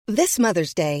This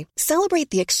Mother's Day, celebrate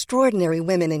the extraordinary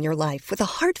women in your life with a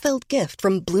heartfelt gift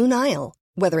from Blue Nile.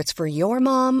 Whether it's for your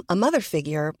mom, a mother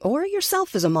figure, or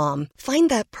yourself as a mom, find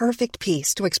that perfect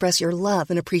piece to express your love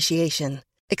and appreciation.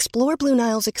 Explore Blue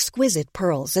Nile's exquisite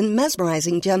pearls and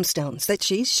mesmerizing gemstones that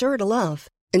she's sure to love.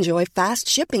 Enjoy fast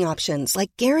shipping options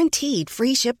like guaranteed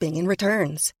free shipping and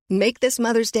returns. Make this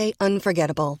Mother's Day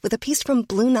unforgettable with a piece from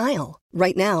Blue Nile.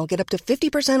 Right now, get up to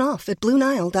 50% off at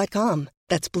BlueNile.com.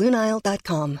 That's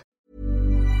BlueNile.com.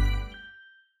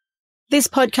 This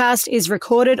podcast is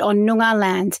recorded on Noongar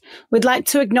land. We'd like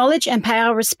to acknowledge and pay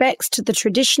our respects to the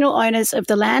traditional owners of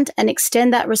the land and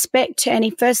extend that respect to any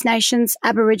First Nations,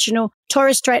 Aboriginal,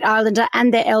 Torres Strait Islander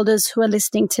and their elders who are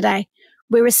listening today.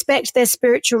 We respect their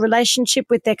spiritual relationship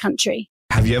with their country.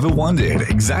 Have you ever wondered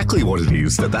exactly what it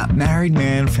is that married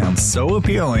man found so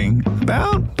appealing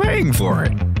about paying for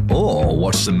it? Or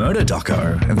watched the murder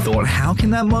doco and thought, how can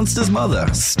that monster's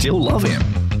mother still love him?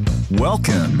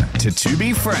 Welcome to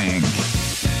Be Frank,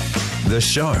 the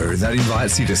show that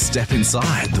invites you to step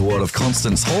inside the world of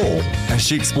Constance Hall as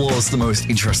she explores the most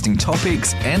interesting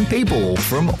topics and people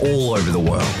from all over the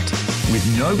world. With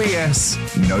no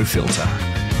BS, no filter.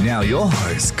 Now your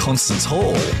host, Constance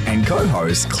Hall, and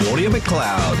co-host, Claudia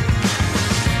McLeod.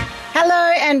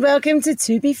 Hello and welcome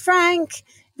to Be Frank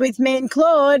with me and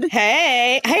Claude.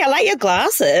 Hey, I like your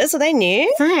glasses. Are they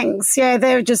new? Thanks. Yeah,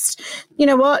 they're just, you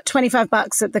know what,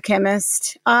 $25 at the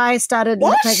chemist. I started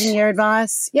taking your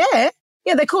advice. Yeah,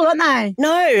 they're cool, aren't they?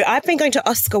 No, I've been going to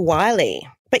Oscar Wiley.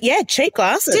 But yeah, cheap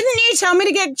glasses. Didn't you tell me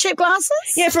to get cheap glasses?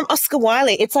 Yeah, from Oscar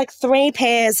Wiley. It's like 3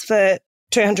 pairs for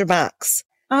 $200.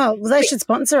 Oh, well, they should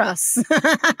sponsor us.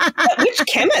 Which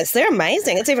chemist? They're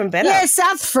amazing. It's even better. Yeah,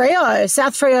 South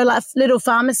Freo, like little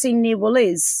pharmacy near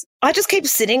Woolies. I just keep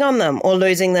sitting on them or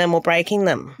losing them or breaking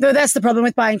them. No, that's the problem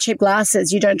with buying cheap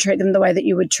glasses. You don't treat them the way that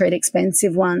you would treat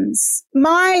expensive ones.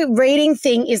 My reading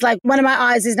thing is like one of my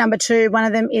eyes is number 2. One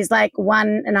of them is like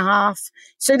 1.5.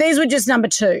 So these were just number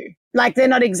 2. Like they're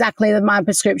not exactly my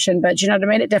prescription, but you know what I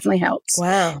mean? It definitely helps.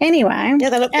 Wow. Anyway. Yeah,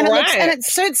 they look great. And it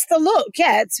suits the look.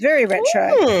 Yeah, it's very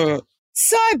retro.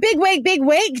 So big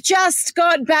week. Just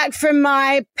got back from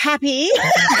my pappy.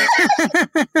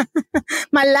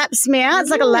 My lap smear. It's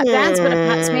like a lap dance, but a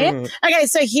pap smear. Okay,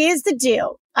 so here's the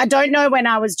deal. I don't know when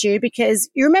I was due because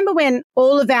you remember when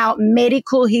all of our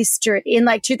medical history in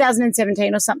like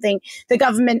 2017 or something, the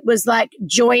government was like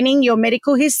joining your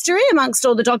medical history amongst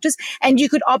all the doctors and you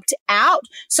could opt out.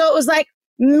 So it was like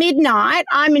midnight,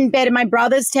 I'm in bed and my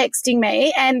brother's texting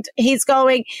me and he's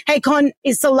going, hey, Con,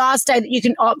 it's the last day that you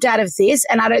can opt out of this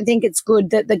and I don't think it's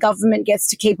good that the government gets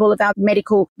to keep all of our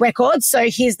medical records. So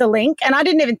here's the link. And I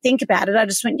didn't even think about it. I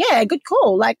just went, yeah, good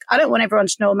call. Like, I don't want everyone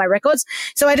to know all my records.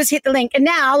 So I just hit the link. And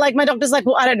now, like, my doctor's like,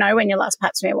 well, I don't know when your last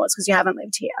pap smear was because you haven't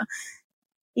lived here.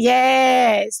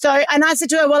 Yeah. So, and I said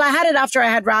to her, well, I had it after I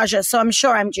had Raja, so I'm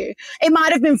sure I'm due. It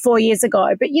might have been 4 years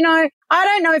ago, but you know, I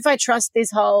don't know if I trust this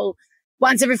whole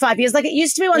once every 5 years. Like it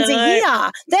used to be once a year.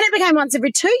 Then it became once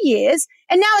every 2 years.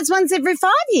 And now it's once every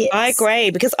 5 years. I agree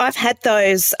because I've had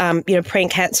those,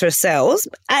 pre-cancerous cells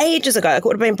ages ago. It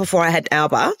would have been before I had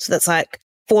Alba. So that's like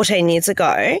 14 years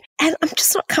ago. And I'm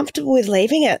just not comfortable with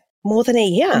leaving it more than a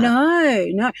year.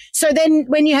 No. So then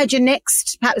when you had your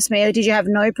next pap smear, did you have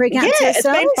no pre-cancer cells? Yeah,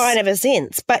 it's been fine ever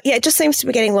since. But yeah, it just seems to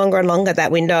be getting longer and longer,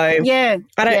 that window. Yeah.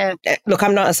 Look,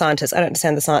 I'm not a scientist. I don't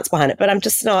understand the science behind it, but I'm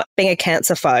just not being a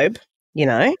cancer phobe. You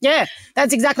know? Yeah,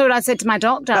 that's exactly what I said to my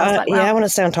doctor. I was like, I want to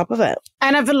stay on top of it.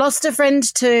 And I've lost a friend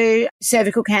to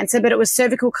cervical cancer, but it was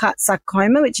cervical cut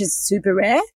sarcoma, which is super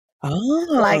rare.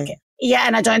 Oh.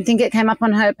 And I don't think it came up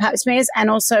on her pap smears. And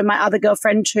also my other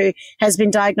girlfriend who has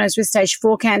been diagnosed with stage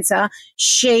 4 cancer,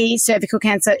 cervical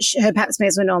cancer, her pap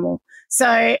smears were normal. So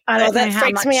I don't know how much. That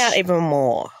freaks me out even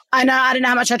more. I know, I don't know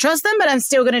how much I trust them, but I'm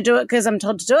still going to do it because I'm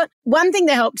told to do it. One thing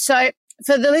that helped, so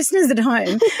for the listeners at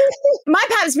home, my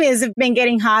pap smears have been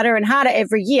getting harder and harder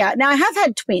every year. Now, I have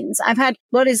had twins. I've had,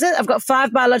 I've got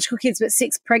 5 biological kids, but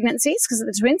 6 pregnancies because of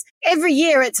the twins. Every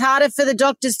year, it's harder for the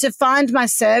doctors to find my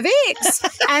cervix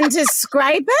and to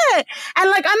scrape it. And,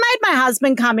 I made my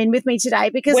husband come in with me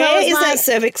today because Where is that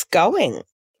cervix going?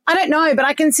 I don't know, but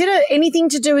I consider anything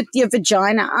to do with your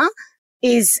vagina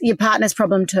is your partner's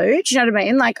problem too. Do you know what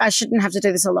I mean? I shouldn't have to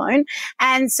do this alone.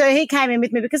 And so he came in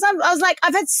with me because I was like,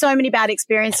 I've had so many bad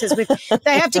experiences with,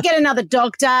 they have to get another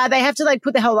doctor. They have to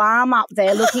put the whole arm up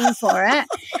there looking for it.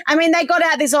 I mean, they got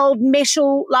out this old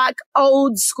metal,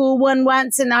 old school one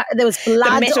once and there was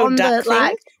blood on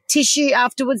the tissue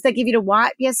afterwards. They give you to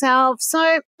wipe yourself.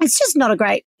 So it's just not a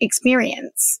great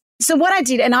experience. So what I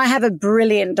did, and I have a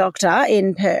brilliant doctor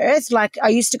in Perth, I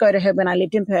used to go to her when I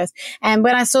lived in Perth, and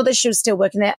when I saw that she was still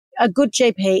working there, a good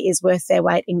GP is worth their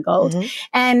weight in gold. Mm-hmm.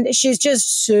 And she's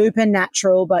just super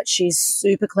natural, but she's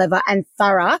super clever and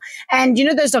thorough. And you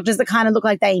know those doctors that kind of look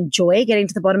like they enjoy getting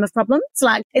to the bottom of problems?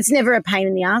 Like it's never a pain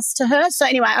in the ass to her. So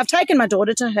anyway, I've taken my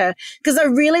daughter to her because I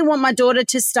really want my daughter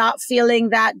to start feeling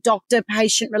that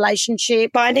doctor-patient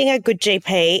relationship. Finding a good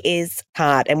GP is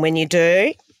hard. And when you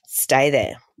do, stay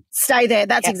there. Stay there.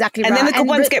 That's exactly right. And then the good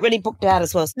ones get really booked out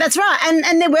as well. That's right.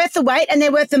 And they're worth the wait and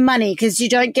they're worth the money because you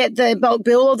don't get the bulk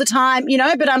bill all the time, you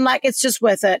know, but I'm like, it's just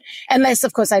worth it. Unless,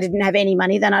 of course, I didn't have any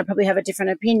money, then I'd probably have a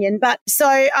different opinion. But so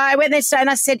I went there today and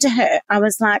I said to her, I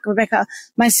was like, Rebecca,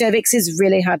 my cervix is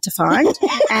really hard to find.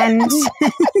 And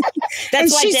that's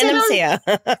and why she said, Denim's here.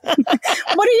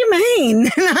 what do you mean?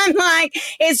 And I'm like,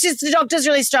 it's just the doctors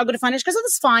really struggle to find it. She goes, oh,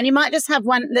 that's fine. You might just have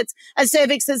one that's a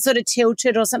cervix that's sort of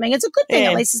tilted or something. It's a good thing,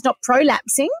 at least it's not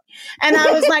prolapsing. And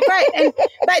I was like, great.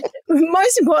 But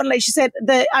most importantly, she said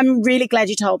that I'm really glad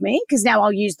you told me because now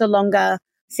I'll use the longer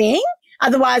thing.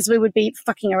 Otherwise, we would be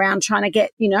fucking around trying to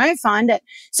get, you know, find it.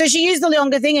 So she used the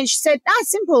longer thing and she said,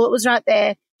 simple. It was right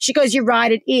there. She goes, you're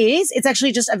right, it is. It's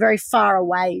actually just a very far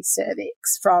away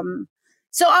cervix from.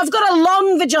 So I've got a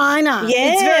long vagina.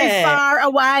 Yeah. It's very far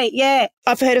away. Yeah.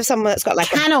 I've heard of someone that's got like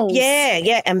Channels.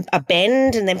 and a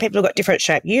bend, and then people have got different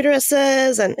shaped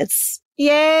uteruses, and it's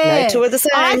no two are the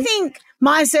same. I think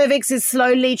my cervix is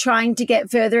slowly trying to get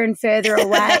further and further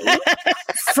away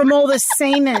from all the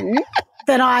semen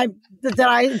that I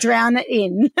drown it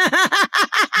in.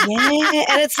 Yeah,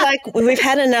 and it's like we've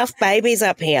had enough babies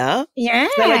up here. Yeah.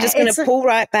 So we're just going to pull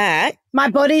right back. My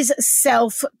body's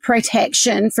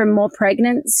self-protection from more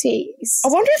pregnancies. I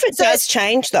wonder if it does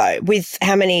change, though, with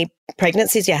how many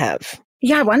pregnancies you have.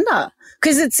 Yeah, I wonder.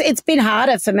 Because it's been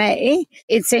harder for me.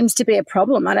 It seems to be a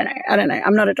problem. I don't know.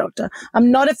 I'm not a doctor.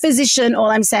 I'm not a physician. All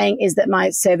I'm saying is that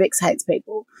my cervix hates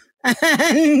people.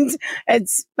 And it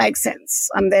makes sense.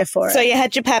 I'm there for it. So you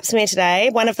had your pap smear today,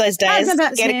 one of those days.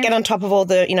 Get on top of all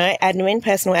the,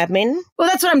 personal admin. Well,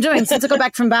 that's what I'm doing since I got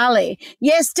back from Bali.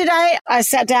 Yesterday, I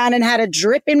sat down and had a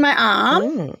drip in my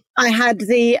arm. I had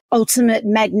the ultimate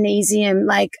magnesium,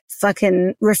 like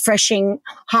fucking refreshing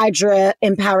Hydra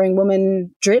empowering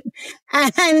woman drip.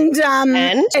 And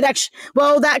it actually,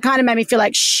 that kind of made me feel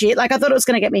like shit. Like I thought it was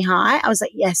going to get me high. I was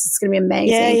like, yes, it's going to be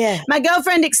amazing. Yeah. My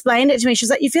girlfriend explained it to me. She was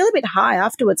like, you feel a bit high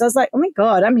afterwards. I was like, oh my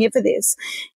God, I'm here for this.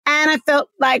 And I felt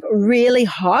like really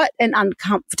hot and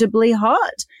uncomfortably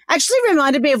hot. Actually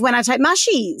reminded me of when I take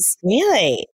mushies.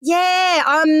 Really? Yeah,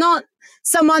 I'm not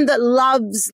someone that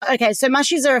loves, okay, so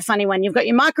mushies are a funny one. You've got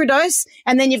your microdose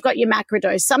and then you've got your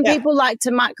macrodose. Some people like to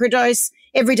microdose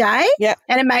every day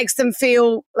and it makes them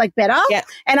feel like better. Yeah.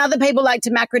 And other people like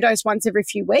to macrodose once every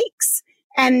few weeks.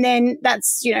 And then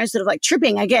that's, sort of like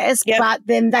tripping, I guess. Yep. But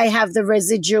then they have the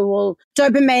residual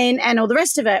dopamine and all the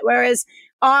rest of it. Whereas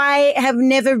I have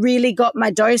never really got my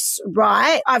dose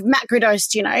right. I've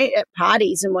macrodosed, at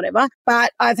parties and whatever,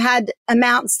 but I've had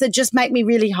amounts that just make me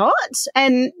really hot.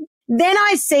 And then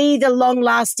I see the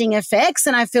long-lasting effects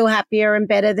and I feel happier and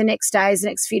better the next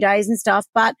few days and stuff.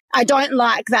 But I don't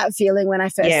like that feeling when I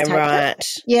first take it.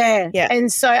 Yeah.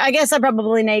 And so I guess I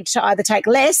probably need to either take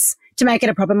less to make it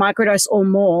a proper microdose or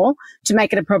more to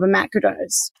make it a proper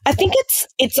macrodose. I think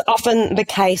it's often the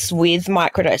case with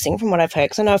microdosing from what I've heard,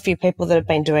 because I know a few people that have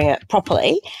been doing it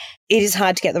properly. It is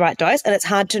hard to get the right dose and it's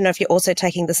hard to know if you're also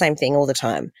taking the same thing all the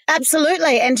time.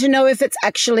 Absolutely. And to know if it's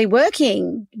actually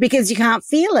working because you can't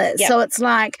feel it. Yep. So it's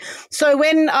like, so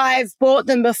when I've bought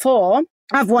them before,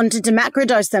 I've wanted to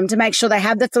macrodose them to make sure they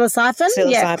have the psilocybin.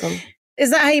 Psilocybin. Yeah.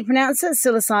 Is that how you pronounce it?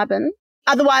 Psilocybin?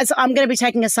 Otherwise, I'm going to be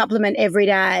taking a supplement every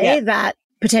day that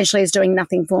potentially is doing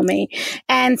nothing for me.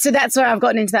 And so that's where I've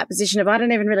gotten into that position of I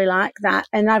don't even really like that.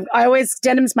 And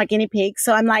Denim's my guinea pig.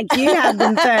 So I'm like, you have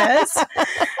them first.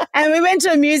 And we went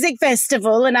to a music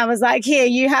festival and I was like, here,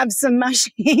 you have some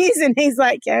mushies. And he's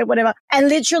like, yeah, whatever. And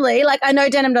literally, like, I know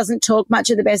Denim doesn't talk much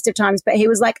at the best of times, but he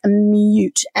was like a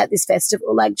mute at this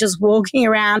festival, like just walking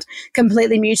around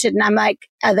completely muted. And I'm like,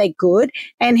 are they good?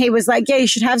 And he was like, yeah, you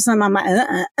should have some. I'm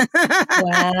like,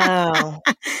 Wow.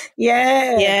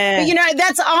 Yeah.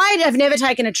 But I have never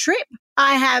taken a trip.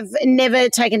 I have never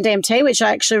taken DMT, which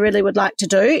I actually really would like to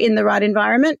do in the right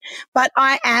environment. But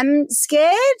I am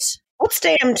scared. What's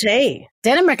DMT?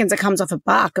 Denim reckons it comes off a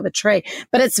bark of a tree,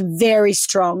 but it's very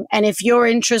strong. And if you're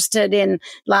interested in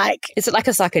Is it like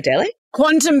a psychedelic?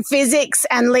 quantum physics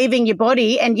and leaving your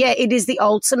body. And yeah, it is the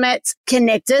ultimate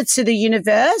connector to the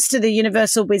universe, to the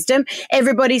universal wisdom.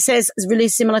 Everybody says really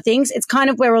similar things. It's kind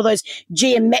of where all those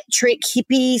geometric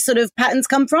hippie sort of patterns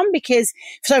come from, because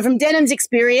so from Denham's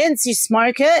experience, you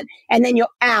smoke it and then you're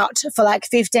out for like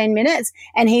 15 minutes.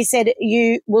 And he said,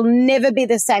 you will never be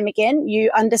the same again.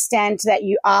 You understand that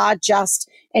you are just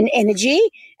an energy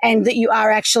and that you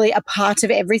are actually a part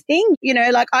of everything. You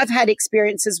know, like I've had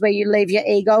experiences where you leave your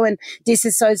ego and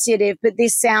disassociative, but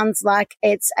this sounds like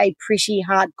it's a pretty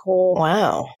hardcore.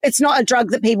 Wow. It's not a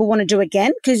drug that people want to do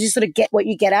again because you sort of get what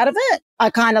you get out of it. I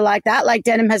kind of like that. Like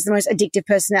Denham has the most addictive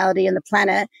personality on the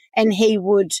planet and he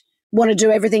would want to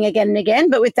do everything again and again.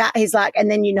 But with that, he's like, and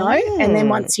then you know, and then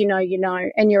once you know,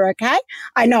 and you're okay.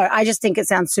 I know. I just think it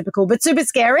sounds super cool, but super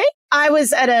scary. I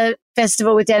was at a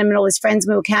festival with Denham and all his friends.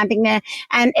 We were camping there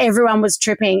and everyone was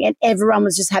tripping and everyone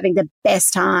was just having the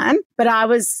best time. But I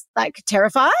was like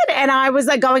terrified and I was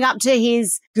like going up to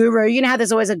his guru. You know how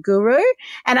there's always a guru?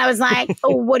 And I was like,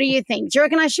 oh, what do you think? Do you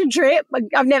reckon I should trip? Like,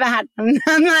 I've never had one.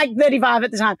 I'm like 35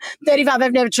 at the time. 35,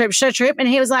 I've never tripped. Should I trip? And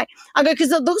he was like, I go,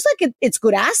 because it looks like it's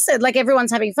good acid. Like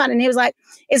everyone's having fun. And he was like,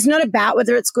 it's not about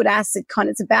whether it's good acid, Con.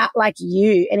 It's about like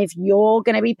you. And if you're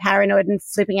going to be paranoid and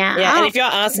flipping out. Yeah, and if you're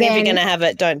asking if you're going to have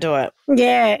it, don't do it.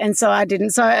 Yeah, and so I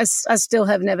didn't. So I still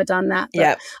have never done that.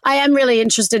 Yeah. I am really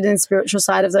interested in the spiritual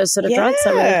side of those sort of drugs. I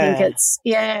really think it's,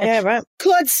 Yeah, right.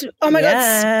 Claude, oh my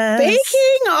God,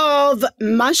 speaking of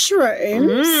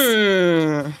mushrooms,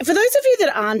 for those of you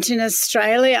that aren't in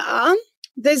Australia,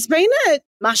 there's been a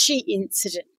mushy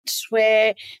incident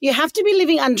where you have to be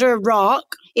living under a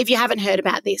rock if you haven't heard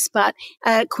about this, but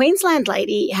a Queensland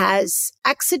lady has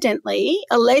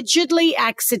allegedly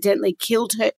accidentally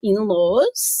killed her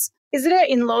in-laws. Is it her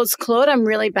in-laws, Claude? I'm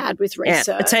really bad with research.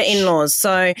 Yeah, it's her in-laws.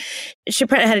 So she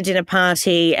apparently had a dinner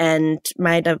party and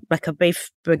made a beef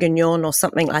bourguignon or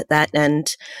something like that,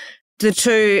 and the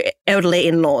two elderly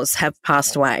in-laws have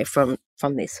passed away from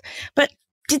this. But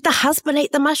did the husband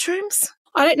eat the mushrooms?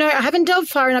 I don't know. I haven't delved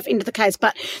far enough into the case,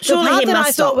 but surely the part he that I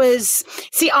must thought have. was,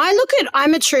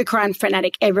 I'm a true crime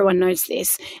fanatic. Everyone knows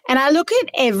this. And I look at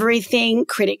everything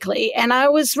critically. And I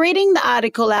was reading the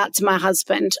article out to my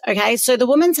husband. Okay. So the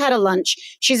woman's had a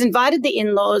lunch. She's invited the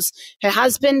in-laws. Her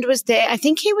husband was there. I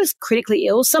think he was critically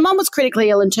ill. Someone was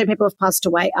critically ill and two people have passed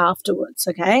away afterwards.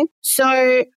 Okay.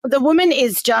 So the woman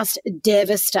is just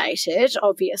devastated,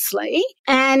 obviously.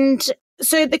 And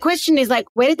so the question is like,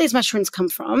 where did these mushrooms come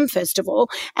from, first of all?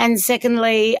 And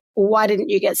secondly, why didn't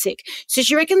you get sick? So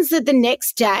she reckons that the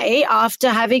next day after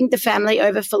having the family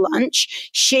over for lunch,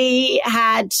 she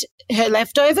had her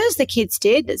leftovers. The kids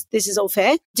did. This is all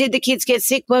fair. Did the kids get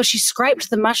sick? Well, she scraped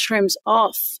the mushrooms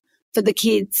off for the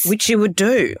kids. Which you would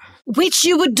do.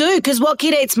 Because what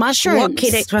kid eats mushrooms?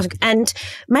 And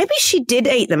maybe she did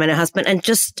eat them and her husband and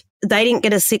just they didn't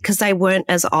get as sick because they weren't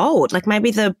as old. Like maybe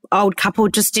the old couple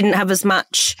just didn't have as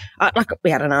much. I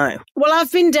don't know. Well,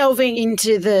 I've been delving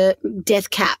into the death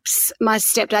caps. My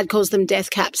stepdad calls them death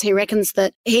caps. He reckons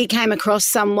that he came across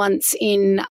some once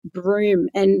in Broome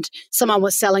and someone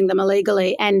was selling them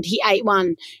illegally and he ate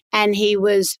one and he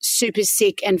was super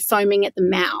sick and foaming at the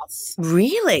mouth.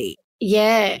 Really?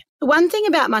 Yeah. One thing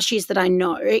about mushies that I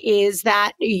know is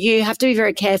that you have to be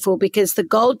very careful because the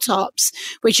gold tops,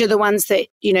 which are the ones that,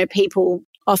 people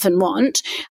often want,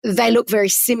 they look very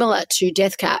similar to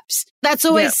death caps. That's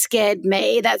always scared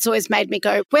me. That's always made me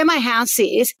go, where my house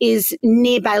is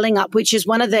near Balingup, which is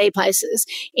one of the places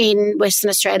in Western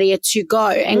Australia to go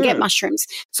and get mushrooms.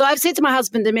 So I've said to my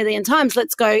husband a million times,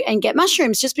 let's go and get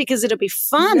mushrooms just because it'll be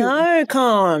fun. No,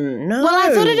 Con, no. Well,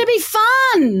 I thought it'd be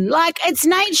fun. Like, it's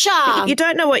nature. You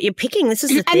don't know what you're picking. This is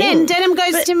the thing. And then Denham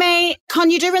goes to me, Con,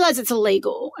 you do realise it's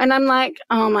illegal. And I'm like,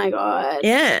 oh, my God.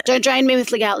 Yeah. Don't drain me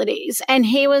with legalities. And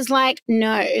he was like,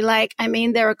 no.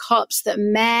 There are cops that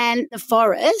man the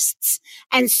forests.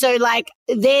 And so,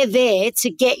 they're there to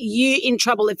get you in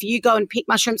trouble if you go and pick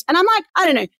mushrooms. And I'm like, I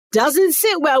don't know. Doesn't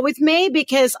sit well with me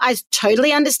because I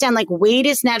totally understand weed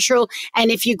is natural. And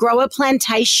if you grow a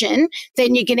plantation,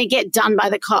 then you're going to get done by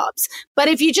the cops. But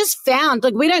if you just found,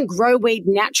 we don't grow weed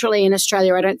naturally in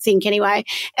Australia, I don't think anyway.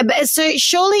 So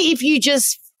surely if you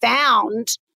just found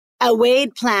a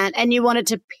weed plant and you wanted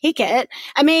to pick it,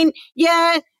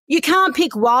 you can't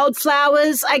pick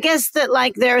wildflowers. I guess that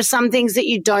there are some things that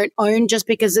you don't own just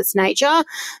because it's nature.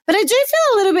 But I do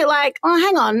feel a little bit like, oh,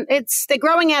 hang on, they're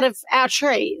growing out of our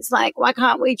trees. Why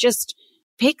can't we just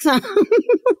pick them?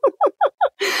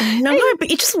 No, but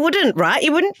you just wouldn't, right?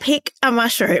 You wouldn't pick a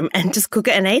mushroom and just cook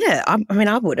it and eat it. I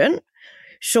wouldn't.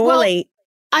 Surely.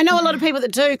 Well, I know a lot of people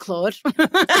that do, Claude. But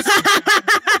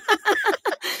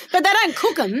they don't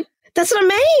cook them. That's what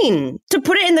I mean. To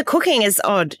put it in the cooking is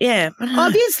odd. Yeah.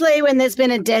 Obviously, when there's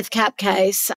been a death cap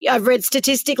case, I've read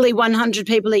statistically 100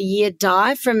 people a year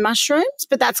die from mushrooms,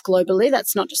 but that's globally.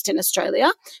 That's not just in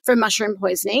Australia, from mushroom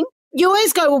poisoning. You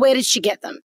always go, well, where did she get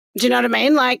them? Do you know what I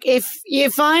mean? Like, if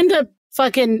you find a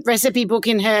fucking recipe book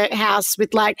in her house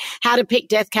with like how to pick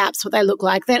death caps, what they look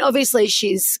like, then obviously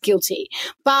she's guilty.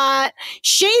 But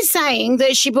she's saying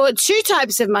that she bought 2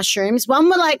 types of mushrooms. One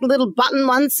were like little button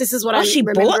ones. This is what I'm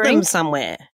remembering. She bought them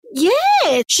somewhere.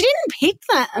 Yeah, she didn't pick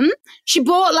them. She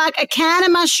bought like a can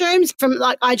of mushrooms from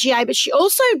like IGA, but she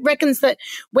also reckons that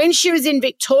when she was in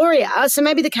Victoria, so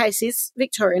maybe the case is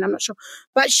Victorian, I'm not sure,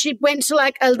 but she went to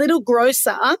like a little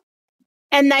grocer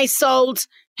and they sold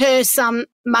her some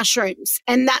mushrooms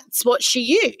and that's what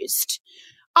she used.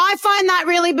 I find that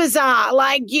really bizarre.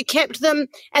 Like, you kept them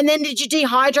and then did you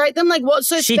dehydrate them? Like, what's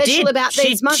so special about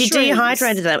these mushrooms? She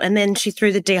dehydrated them and then she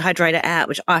threw the dehydrator out,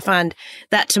 which I find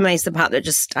that to me is the part that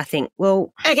just, I think,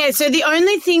 well. Okay, so the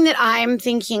only thing that I'm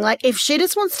thinking, like, if she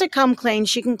just wants to come clean,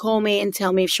 she can call me and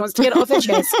tell me if she wants to get it off her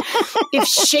chest. If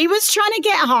she was trying to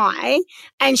get high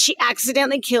and she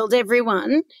accidentally killed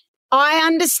everyone, I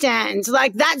understand.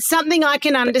 Like, that's something I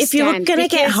can understand. If you were going to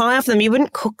get high off them, you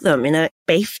wouldn't cook them in a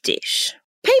beef dish.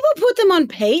 People put them on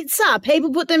pizza.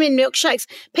 People put them in milkshakes.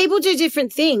 People do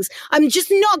different things. I'm just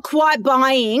not quite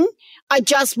buying. I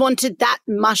just wanted that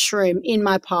mushroom in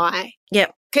my pie.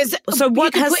 Yep. Because you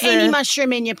can put any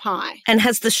mushroom in your pie. And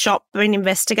has the shop been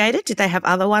investigated? Did they have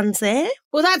other ones there?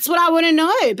 Well, that's what I want to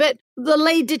know. But the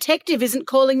lead detective isn't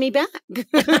calling me back.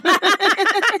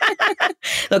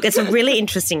 Look, it's a really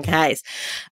interesting case.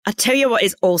 I tell you what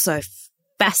is also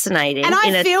fascinating. And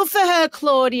I feel for her,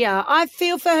 Claudia. I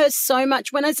feel for her so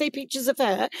much. When I see pictures of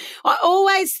her, I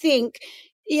always think,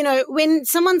 you know, when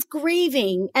someone's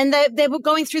grieving and they were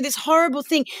going through this horrible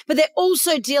thing, but they're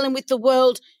also dealing with the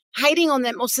world hating on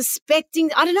them or suspecting,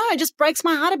 I don't know, it just breaks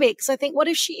my heart a bit because I think, what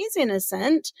if she is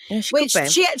innocent? Yeah,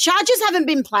 charges haven't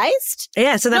been placed.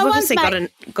 Yeah, so they've obviously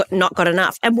not got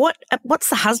enough. And what's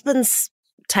the husband's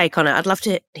take on it? I'd love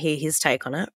to hear his take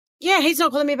on it. Yeah, he's not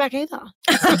calling me back either.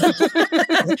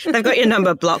 They've got your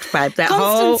number blocked, babe.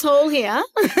 Constance Hall here.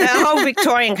 That whole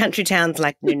Victorian country town's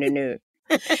like, no.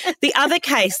 The other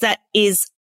case that is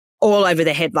all over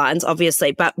the headlines,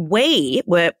 obviously, but we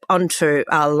were onto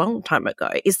a long time ago,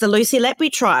 is the Lucy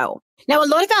Letby trial. Now, a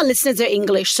lot of our listeners are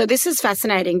English, so this is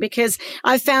fascinating because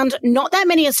I found not that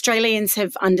many Australians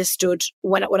have understood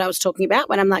what I was talking about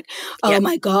when I'm like, oh,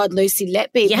 my God, Lucy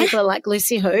Letby. Yeah. People are like,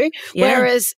 Lucy who? Yeah.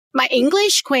 Whereas my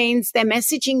English queens, they're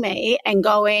messaging me and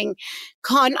going,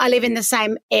 Con, I live in the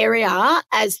same area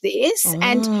as this. Oh.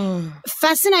 And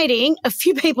fascinating, a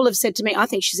few people have said to me, I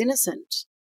think she's innocent.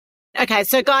 Okay,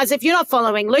 so guys, if you're not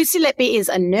following, Lucy Letby is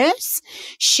a nurse.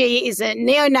 She is a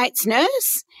neonates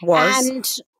nurse.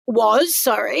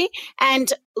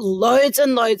 And loads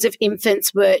and loads of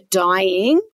infants were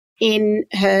dying in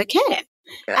her care.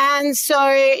 Yeah. And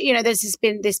so, you know, there's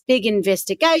been this big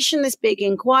investigation, this big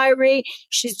inquiry.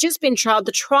 She's just been trialed.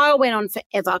 The trial went on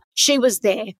forever. She was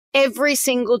there every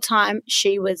single time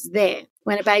she was there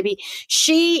when a baby.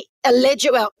 She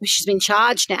she's been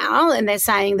charged now, and they're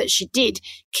saying that she did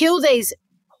kill these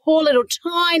poor little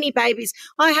tiny babies.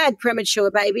 I had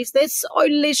premature babies. They're so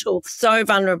little. So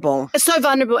vulnerable. So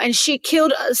vulnerable. And she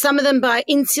killed some of them by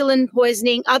insulin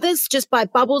poisoning, others just by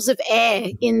bubbles of air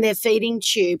in their feeding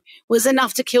tube was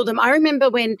enough to kill them. I remember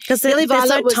when Billy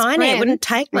Violet was tiny, it wouldn't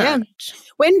take much. Yeah.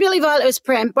 When Billy Violet was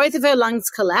pregnant, both of her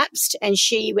lungs collapsed and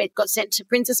she got sent to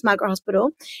Princess Margaret Hospital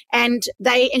and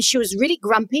she was really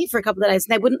grumpy for a couple of days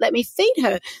and they wouldn't let me feed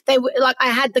her. They were like, I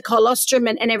had the colostrum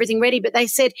and everything ready, but they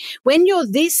said, when you're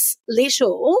this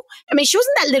little, I mean, she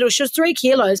wasn't that little, she was 3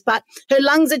 kilos, but her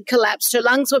lungs had collapsed, her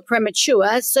lungs were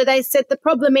premature. So they said the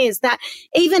problem is that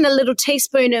even a little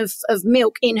teaspoon of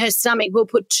milk in her stomach will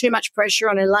put too much pressure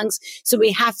on her lungs. So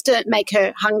we have to make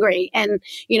her hungry. And,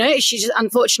 you know,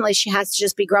 unfortunately, she has to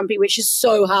just be grumpy, which is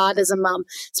so hard as a mum,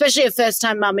 especially a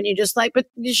first-time mum, and you're just like, but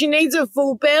she needs a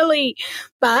full belly.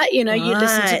 But, you know, you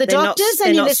listen to the doctors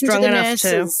and you listen to the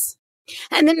nurses.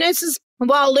 And the nurses,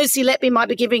 while Lucy Letby might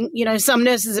be giving, you know, some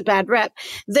nurses a bad rep,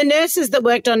 the nurses that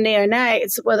worked on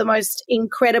neonates were the most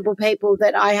incredible people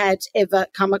that I had ever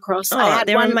come across.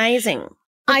 They're amazing.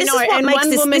 I know, and one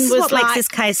woman was what makes this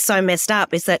case so messed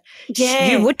up is that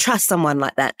you would trust someone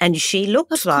like that, and she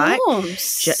looked like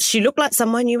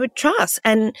someone you would trust,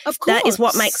 and that is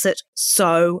what makes it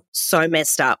so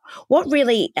messed up. What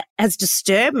really has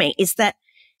disturbed me is that,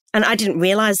 and I didn't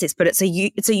realise this, but it's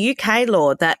a UK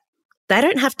law that they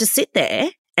don't have to sit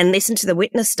there and listen to the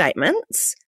witness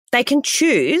statements. They can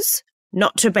choose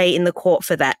not to be in the court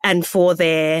for that and for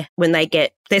when they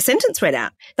get their sentence read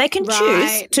out. They can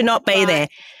choose to not be there.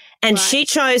 And she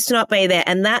chose to not be there,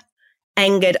 and that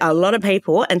angered a lot of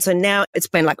people. And so now it's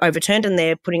been like overturned and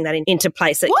they're putting that into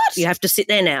place that you have to sit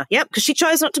there now. Yep, because she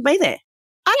chose not to be there.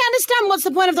 I understand. What's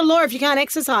the point of the law if you can't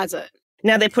exercise it?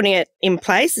 Now they're putting it in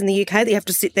place in the UK that you have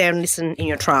to sit there and listen in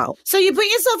your trial. So you put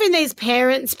yourself in these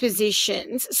parents'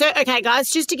 positions. So, okay,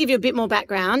 guys, just to give you a bit more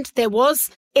background,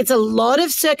 it's a lot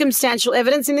of circumstantial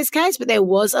evidence in this case, but there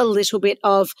was a little bit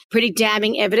of pretty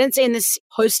damning evidence in this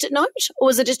Post-it note. Or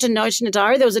was it just a note in a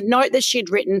diary? There was a note that she'd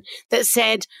written that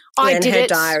said, I did it.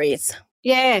 Diaries.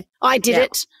 Yeah, I did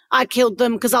it. I killed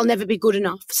them because I'll never be good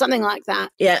enough, something like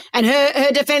that. Yeah. And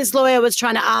her defense lawyer was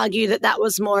trying to argue that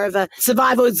was more of a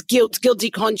survivor's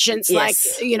guilty conscience,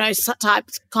 type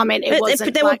comment.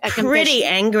 But they were pretty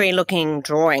angry-looking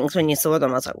drawings when you saw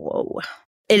them. I was like, whoa.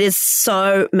 It is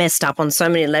so messed up on so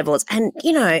many levels. And,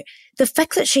 the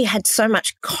fact that she had so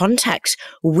much contact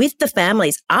with the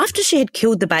families after she had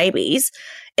killed the babies,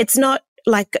 it's not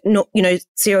like,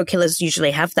 serial killers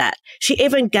usually have that. She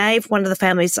even gave one of the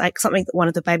families like something that one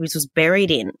of the babies was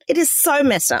buried in. It is so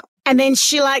messed up. And then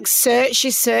she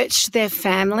searched their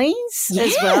families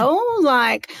as well.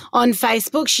 Like on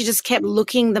Facebook, she just kept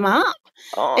looking them up.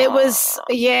 Oh, it was,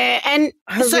 and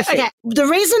so, okay, the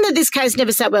reason that this case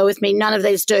never sat well with me, none of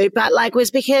these do, but was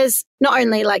because not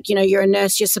only you're a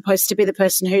nurse, you're supposed to be the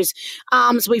person whose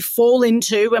arms we fall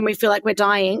into when we feel like we're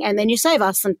dying, and then you save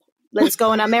us and let's go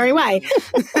on our merry way.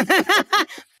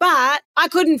 But I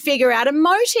couldn't figure out a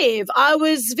motive. I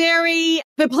was very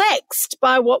perplexed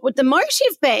by what would the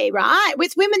motive be, right?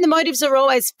 With women, the motives are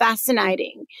always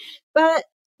fascinating. But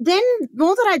then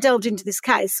more that I delved into this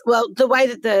case, the way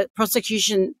that the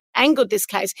prosecution angled this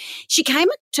case, she came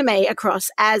to me across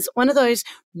as one of those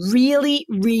really,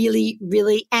 really,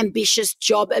 really ambitious,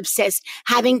 job-obsessed,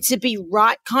 having to be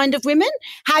right kind of women,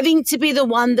 having to be the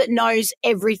one that knows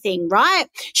everything, right?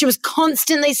 She was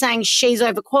constantly saying she's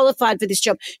overqualified for this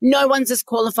job. No one's as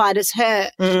qualified as her,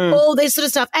 all this sort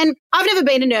of stuff. And I've never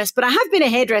been a nurse, but I have been a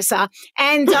hairdresser.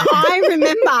 And I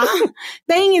remember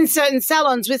being in certain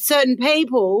salons with certain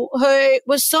people who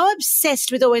were so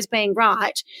obsessed with always being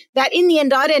right that in the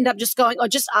end I'd end up just going,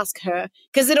 just ask her,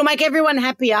 because it'll make everyone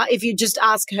happier if you just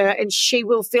ask her and she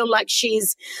will feel like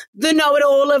she's the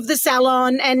know-it-all of the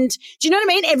salon. And do you know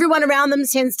what I mean? Everyone around them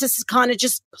tends to kind of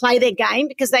just play their game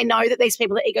because they know that these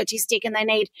people are egotistic and they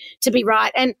need to be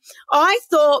right. And I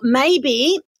thought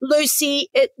maybe Lucy,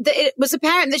 it was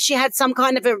apparent that she had some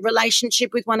kind of a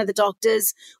relationship with one of the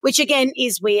doctors, which again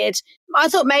is weird. I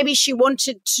thought maybe she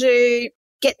wanted to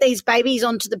get these babies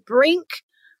onto the brink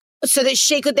so that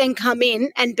she could then come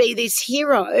in and be this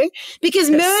hero,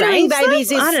 because murdering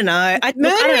babies is, I don't know.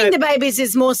 Murdering the babies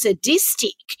is more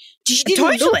sadistic. She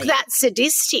didn't look that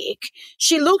sadistic.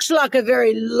 She looked like a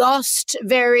very lost,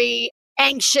 very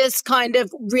anxious, kind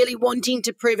of really wanting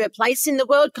to prove her place in the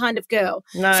world kind of girl.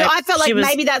 No, so I felt like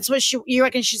maybe that's what you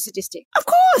reckon she's sadistic. Of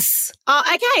course.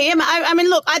 Okay. I mean,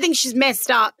 look, I think she's messed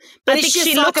up. But I think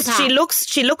she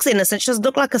looks innocent. She doesn't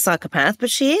look like a psychopath, but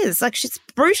she is. Like, she's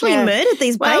brutally murdered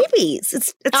these babies.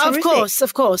 It's horrific.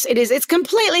 Of course it is. It's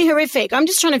completely horrific. I'm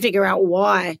just trying to figure out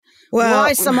why.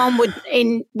 Why someone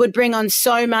would bring on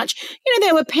so much.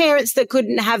 There were parents that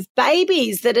couldn't have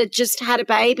babies that had just had a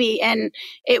baby, and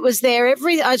it was there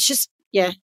it's just,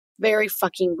 very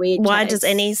fucking weird. Why does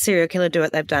any serial killer do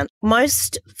what they've done?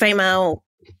 Most female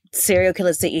serial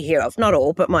killers that you hear of, not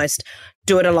all, but most,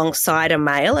 do it alongside a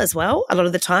male as well. A lot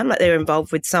of the time, like they're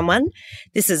involved with someone.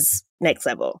 This is next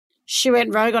level. She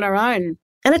went rogue on her own.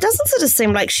 And it doesn't sort of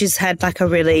seem like she's had like a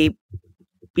really,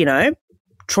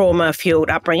 trauma-fueled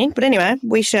upbringing. But anyway,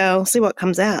 we shall see what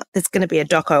comes out. There's going to be a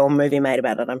doco or movie made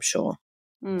about it, I'm sure,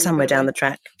 somewhere down the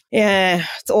track. Yeah,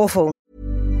 it's awful.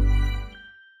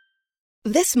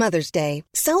 This Mother's Day,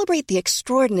 celebrate the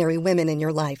extraordinary women in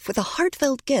your life with a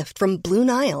heartfelt gift from Blue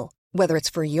Nile. Whether it's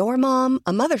for your mom,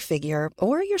 a mother figure,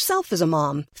 or yourself as a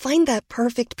mom, find that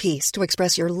perfect piece to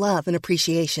express your love and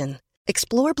appreciation.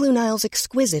 Explore Blue Nile's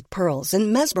exquisite pearls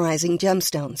and mesmerizing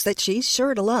gemstones that she's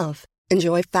sure to love.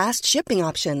 Enjoy fast shipping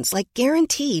options like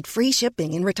guaranteed free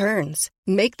shipping and returns.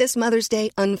 Make this Mother's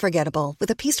Day unforgettable with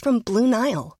a piece from Blue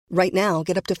Nile. Right now,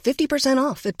 get up to 50%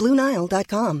 off at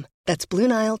BlueNile.com. That's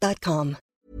BlueNile.com.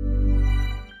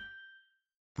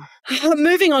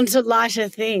 Moving on to lighter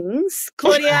things,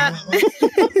 Claudia.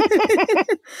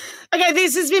 Okay,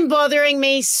 this has been bothering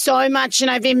me so much,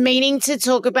 and I've been meaning to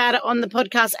talk about it on the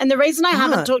podcast. And the reason I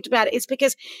haven't talked about it is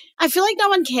because I feel like no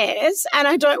one cares, and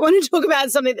I don't want to talk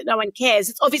about something that no one cares.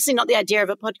 It's obviously not the idea of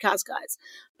a podcast, guys.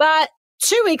 But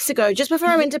 2 weeks ago, just before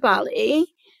I went to Bali,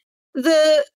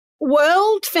 the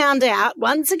world found out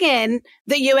once again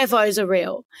that UFOs are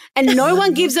real and no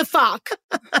one gives a fuck.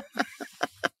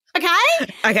 Okay?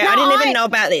 Okay, No, I didn't even know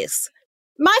about this.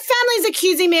 My family's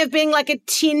accusing me of being like a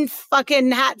tin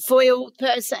fucking hat foil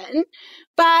person,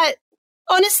 but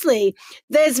honestly,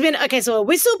 there's been, so a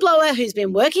whistleblower who's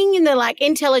been working in the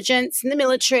intelligence in the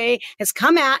military has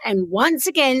come out and once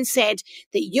again said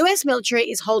the US military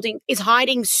is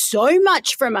hiding so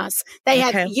much from us. They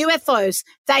have UFOs,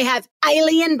 they have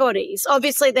alien bodies.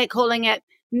 Obviously, they're calling it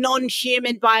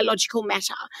non-human biological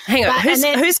matter. Hang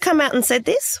on, who's come out and said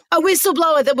this? A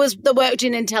whistleblower that worked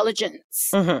in intelligence.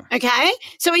 Mm-hmm. Okay,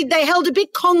 so they held a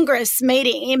big Congress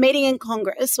meeting in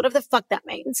Congress, whatever the fuck that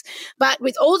means, but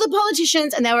with all the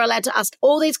politicians, and they were allowed to ask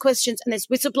all these questions, and this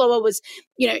whistleblower was,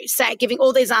 giving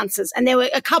all these answers, and there were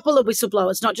a couple of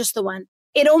whistleblowers, not just the one.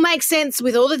 It all makes sense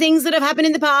with all the things that have happened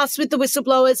in the past with the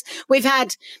whistleblowers. We've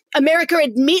had America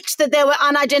admit that there were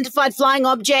unidentified flying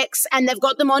objects and they've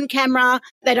got them on camera.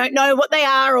 They don't know what they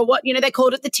are or what, they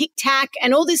called it the Tic Tac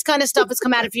and all this kind of stuff has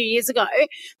come out a few years ago.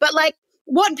 But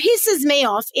what pisses me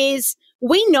off is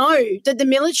we know that the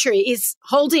military is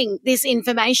holding this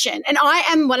information. And I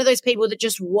am one of those people that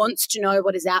just wants to know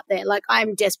what is out there.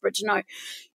 I'm desperate to know.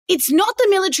 It's not the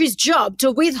military's job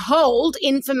to withhold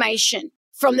information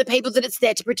from the people that it's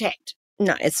there to protect.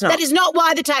 No, it's not. That is not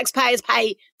why the taxpayers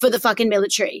pay for the fucking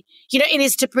military. It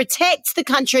is to protect the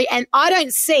country, and I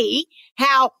don't see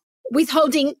how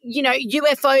withholding,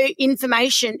 UFO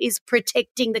information is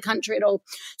protecting the country at all.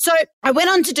 So I went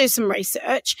on to do some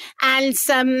research, and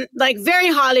some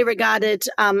very highly regarded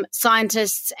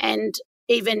scientists and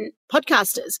even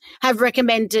podcasters have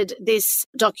recommended this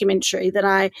documentary that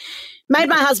I made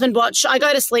my husband watch. I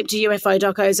go to sleep to UFO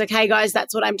docos. Okay, guys,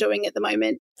 that's what I'm doing at the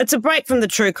moment. It's a break from the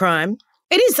true crime.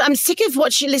 It is. I'm sick of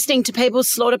listening to people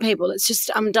slaughter people. It's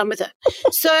just, I'm done with it.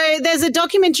 So there's a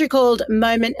documentary called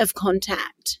Moment of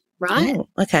Contact, right? Oh,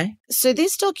 okay. So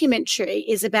this documentary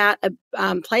is about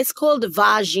a place called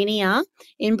Varginha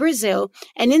in Brazil.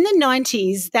 And in the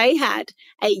 90s, they had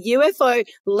a UFO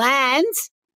land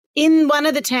in one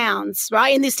of the towns,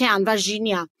 right? In this town,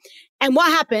 Varginha. And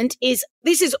what happened is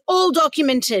this is all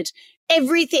documented.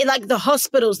 Everything, the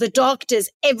hospitals, the doctors,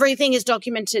 everything is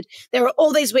documented. There are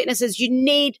all these witnesses. You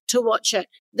need to watch it.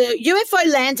 The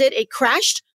UFO landed, it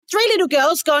crashed. 3 little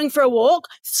girls going for a walk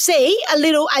see a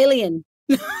little alien.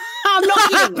 I'm not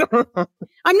kidding.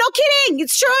 I'm not kidding.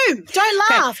 It's true. Don't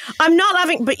laugh. Okay. I'm not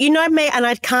laughing, but you know me, and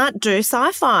I can't do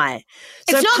sci-fi.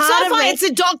 So it's not sci-fi. It's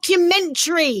a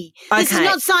documentary. Okay. This is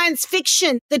not science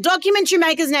fiction. The documentary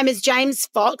maker's name is James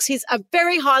Fox. He's a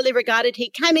very highly regarded. He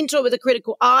came into it with a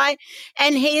critical eye,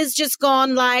 and he has just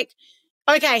gone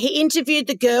okay, he interviewed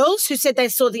the girls who said they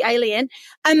saw the alien.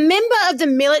 A member of the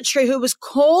military who was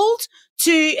called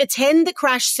to attend the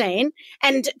crash scene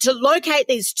and to locate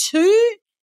these 2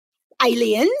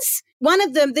 aliens. One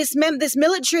of them, this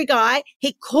military guy,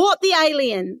 he caught the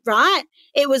alien, right?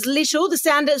 It was little, the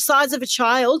size of a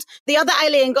child. The other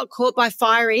alien got caught by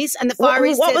fireys, and the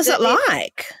fireys. What was it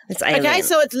like? This alien. Okay,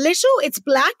 so it's little, it's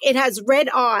black, it has red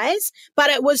eyes, but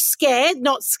it was scared,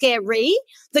 not scary.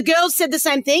 The girls said the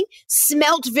same thing.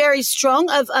 Smelt very strong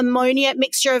of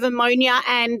mixture of ammonia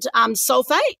and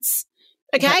sulfates.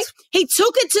 Okay, yes. He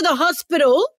took it to the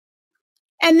hospital.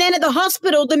 And then at the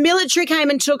hospital, the military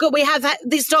came and took it. We have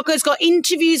this doco's got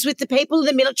interviews with the people in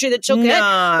the military that took it. The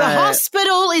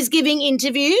hospital is giving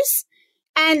interviews,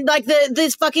 and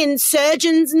this fucking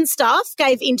surgeons and stuff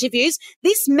gave interviews.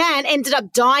 This man ended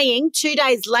up dying 2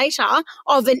 days later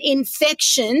of an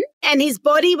infection, and his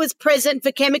body was present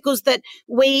for chemicals that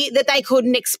they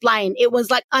couldn't explain. It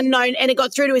was unknown, and it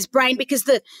got through to his brain because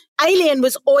the alien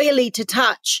was oily to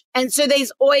touch, and so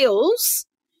these oils.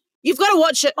 You've got to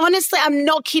watch it. Honestly, I'm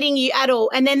not kidding you at all.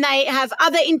 And then they have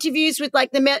other interviews with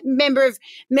the member of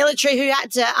military who had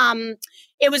to,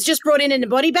 it was just brought in a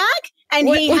body bag and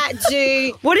he had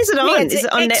to. What is it on? Is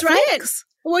it on Netflix?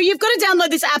 Well, you've got to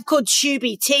download this app called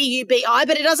Tubi, Tubi,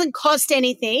 but it doesn't cost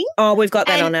anything. Oh, we've got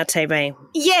that on our TV.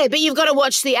 Yeah, but you've got to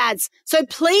watch the ads. So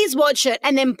please watch it,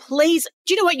 and then please,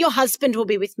 do you know what? Your husband will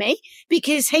be with me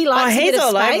because he likes a bit of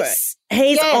space.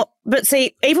 But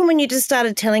see, even when you just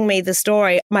started telling me the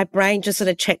story, my brain just sort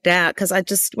of checked out because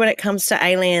when it comes to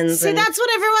aliens. See, that's what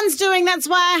everyone's doing. That's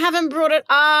why I haven't brought it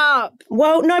up.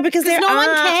 Well, no, because no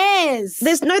one cares.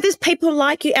 There's people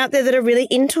like you out there that are really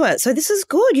into it. So this is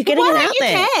good. You're getting it out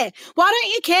there. Why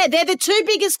don't you care? They're the 2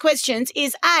 biggest questions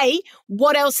is A,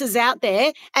 what else is out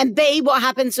there? And B, what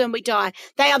happens when we die?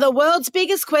 They are the world's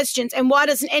biggest questions. And why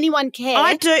doesn't anyone care?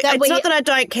 I do. It's not that I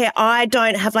don't care. I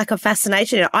don't have a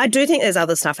fascination. I do think there's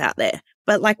other stuff out there.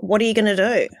 But what are you going to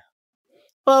do?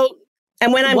 Well,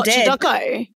 and when I'm watch dead, a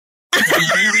doco.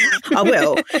 I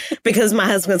will, because my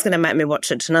husband's going to make me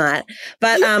watch it tonight.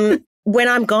 But when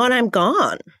I'm gone, I'm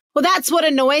gone. Well, that's what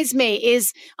annoys me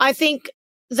is I think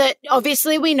that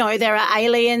obviously we know there are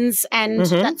aliens and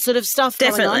that sort of stuff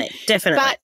going on. Definitely.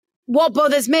 But what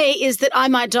bothers me is that I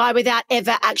might die without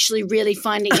ever actually really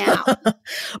finding out.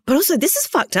 But also, this is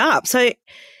fucked up. So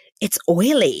it's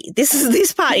oily.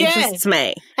 This part interests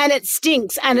me. And it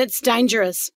stinks and it's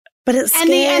dangerous. But it's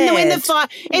scared. When the fire,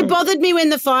 it bothered me when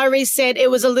the fireys said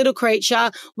it was a little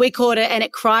creature. We caught it and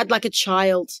it cried like a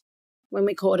child when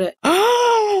we caught it.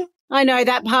 I know,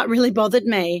 that part really bothered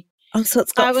me. Oh, so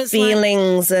it's got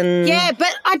feelings and... Yeah,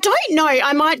 but I don't know.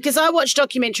 I might, because I watch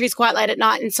documentaries quite late at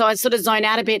night and so I sort of zone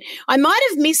out a bit. I might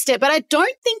have missed it, but I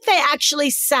don't think they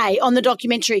actually say on the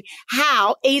documentary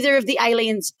how either of the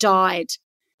aliens died.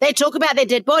 They talk about their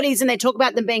dead bodies and they talk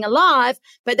about them being alive,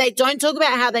 but they don't talk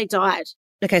about how they died.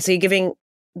 Okay, so you're giving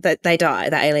that they die,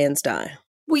 the aliens die.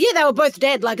 Well, yeah, they were both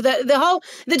dead. Like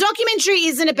the documentary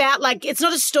isn't about like, it's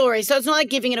not a story, so it's not like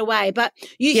giving it away. But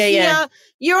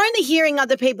you're only hearing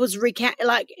other people's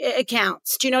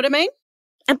accounts. Do you know what I mean?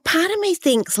 And part of me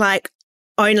thinks like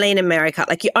only in America.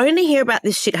 Like you only hear about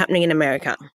this shit happening in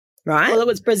America, right? Well, it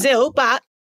was Brazil, but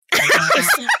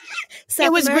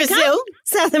it was America? Brazil,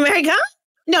 South America.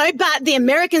 No, but the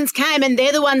Americans came and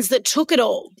they're the ones that took it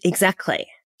all. Exactly.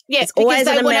 Yeah, because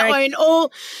they want to own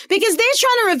all, because they're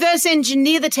trying to reverse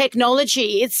engineer the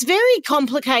technology. It's very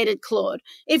complicated, Claude.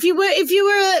 If you were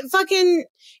a fucking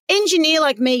engineer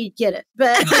like me, you'd get it.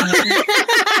 But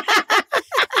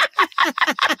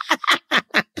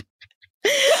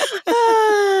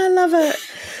I love it.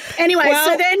 Anyway,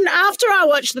 so then after I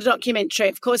watched the documentary,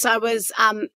 of course, I was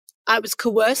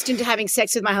coerced into having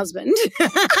sex with my husband.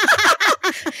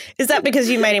 Is that because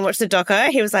you made him watch the doco?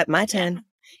 He was like, my turn.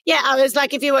 Yeah, I was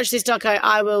like, if you watch this doco,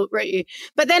 I will root you.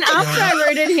 But then after I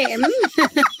rooted him,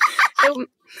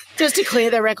 just to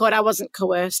clear the record, I wasn't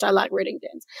coerced. I like rooting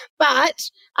Dens. But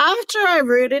after I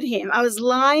rooted him, I was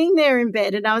lying there in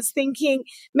bed and I was thinking,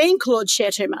 me and Claude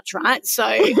share too much, right? So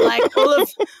like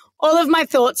all of my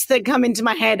thoughts that come into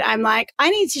my head, I'm like, I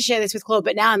need to share this with Claude.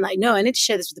 But now I'm like, no, I need to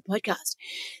share this with the podcast.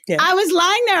 Yeah. I was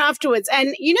lying there afterwards.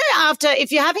 And, you know,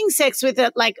 if you're having sex with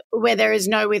it, like where there is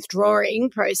no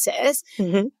withdrawing process,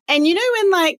 and you know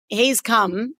when like he's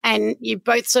come and you're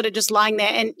both sort of just lying there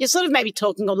and you're sort of maybe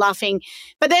talking or laughing,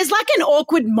 but there's like an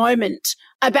awkward moment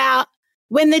about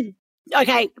when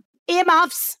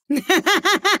earmuffs.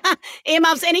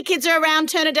 Earmuffs. Any kids are around,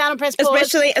 turn it down and press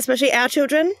pause. Especially our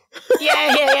children.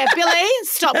 Yeah. Billy,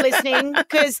 stop listening,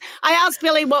 because I asked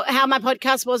Billy how my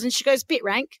podcast was and she goes, bit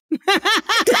rank.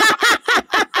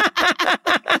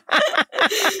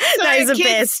 That is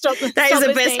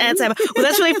the best answer ever. Well,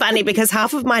 that's really funny because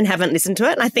half of mine haven't listened to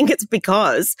it, and I think it's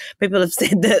because people have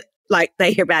said that like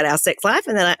they hear about our sex life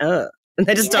and they're like, oh, and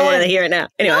they just don't want to hear it now.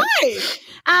 Anyway.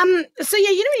 No. So yeah,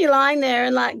 you know when you're lying there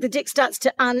and like the dick starts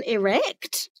to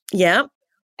unerect. Yeah.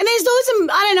 And there's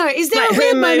always I don't know, is there a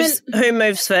weird moment? Who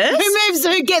moves first?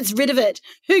 Who gets rid of it?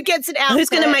 Who gets it out? Who's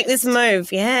going to make this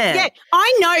move? Yeah. Yeah.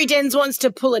 I know Dens wants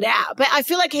to pull it out, but I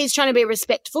feel like he's trying to be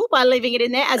respectful by leaving it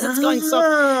in there as it's going soft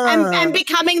and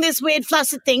becoming this weird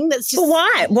flaccid thing that's just. But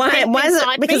why? Why is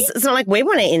it? Because it's not like we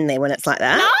want it in there when it's like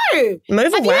that. No.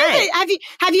 Move away. Have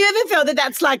you ever felt that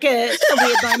that's like a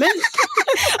weird moment?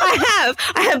 I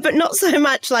have, but not so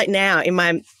much like now in my,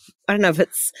 I don't know if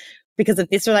it's because of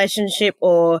this relationship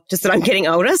or just that I'm getting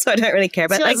older, so I don't really care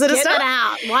about that sort of stuff. Get it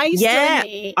out. Why are you doing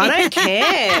me? I don't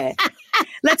care.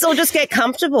 Let's all just get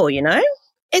comfortable, you know?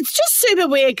 It's just super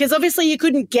weird because obviously you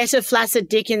couldn't get a flaccid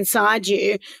dick inside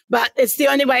you, but it's the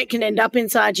only way it can end up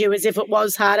inside you is if it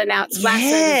was hard and now it's flaccid.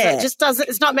 So it just doesn't,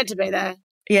 it's not meant to be there.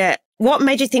 Yeah. What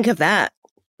made you think of that?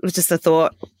 It was just a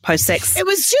thought, post-sex. It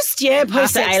was just,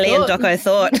 post-sex after alien doco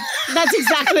thought. That's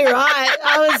exactly right.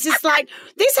 I was just like,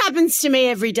 this happens to me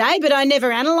every day, but I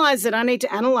never analyse it. I need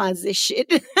to analyse this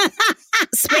shit.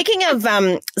 Speaking of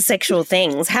sexual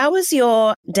things, how was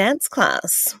your dance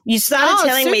class? You started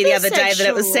telling me the other day that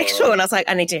it was sexual, and I was like,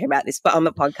 I need to hear about this, but on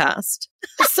the podcast.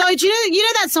 So do you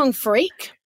know that song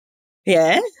Freak?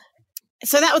 Yeah.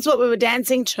 So that was what we were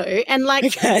dancing to. And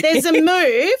like, there's a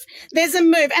move,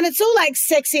 and it's all like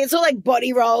sexy. It's all like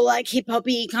body roll, like hip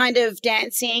hoppy kind of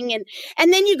dancing.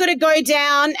 And then you got to go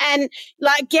down and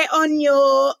like get on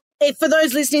your, for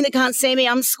those listening that can't see me,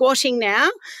 I'm squatting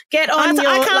now. I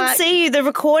can't see you. The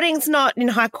recording's not in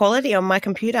high quality on my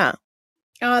computer.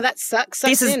 Oh, that sucks.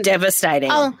 This is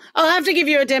devastating. I'll have to give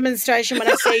you a demonstration when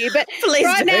I see you. But Please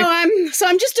right do. now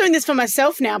I'm just doing this for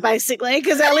myself now, basically,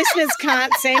 because our listeners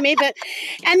can't see me.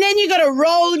 And then you got to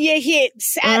roll your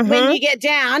hips when you get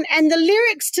down. And the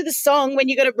lyrics to the song when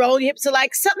you got to roll your hips are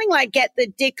like something like "get the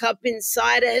dick up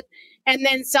inside it," and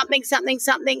then something,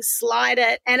 slide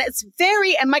it. And it's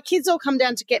and my kids all come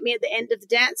down to get me at the end of the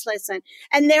dance lesson.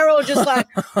 And they're all just like,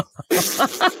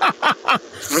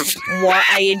 what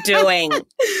are you doing? who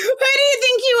do you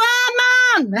think you are,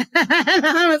 Mum? And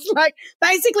I was like,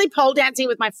 basically pole dancing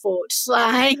with my foot.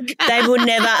 Like, They would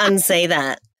never unsee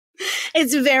that.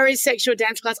 it's a very sexual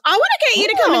dance class. I want to get you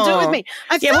to come and do it with me.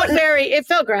 It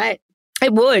felt great.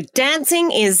 It would.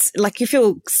 Dancing is like you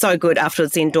feel so good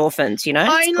afterwards, the endorphins, you know?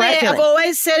 It's a great feeling. I've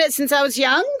always said it since I was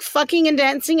young. Fucking and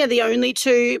dancing are the only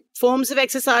two forms of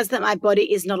exercise that my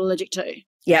body is not allergic to.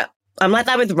 Yeah. I'm like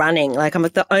that with running. Like I'm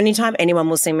like the only time anyone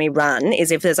will see me run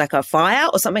is if there's like a fire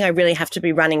or something I really have to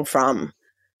be running from.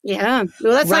 Yeah.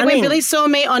 Well, that's like when Billy saw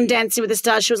me on Dancing with the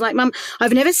Stars. She was like, Mum,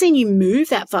 I've never seen you move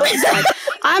that fast. Like,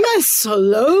 I'm a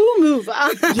slow mover.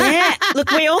 Yeah.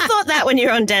 Look, we all thought that when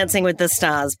you're on Dancing with the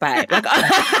Stars, babe. Like,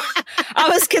 I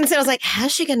was concerned. I was like,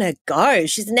 how's she going to go?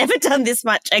 She's never done this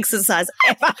much exercise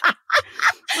ever.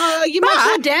 Oh, you must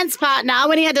have a dance partner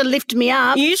when he had to lift me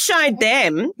up. You showed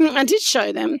them. I did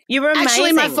show them. You were amazing.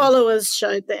 Actually, my followers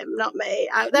showed them, not me.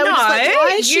 They were just like,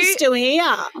 why is she still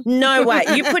here? No way.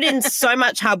 You put in so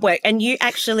much hard work and you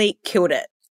actually killed it.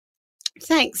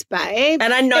 Thanks, babe.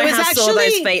 And I know how sore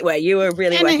those feet were. You were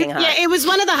really working hard. Yeah, it was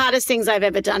one of the hardest things I've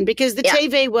ever done because the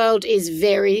TV world is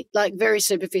very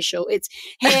superficial. It's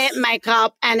hair,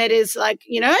 makeup, and it is like,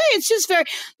 it's just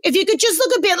if you could just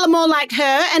look a bit more like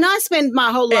her, and I spend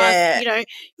my whole life,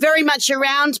 very much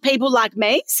around people like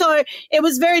me. So it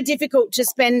was very difficult to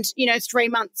spend, 3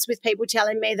 months with people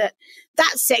telling me that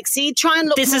that's sexy. Try and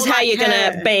look this more is how like you're her.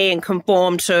 going to be and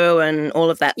conform to and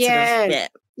all of that sort of,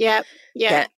 Yeah.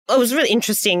 It was a really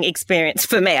interesting experience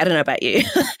for me. I don't know about you.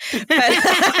 But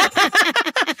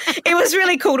it was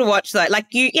really cool to watch though. Like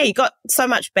you got so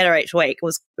much better each week. It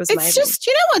was amazing. It's just,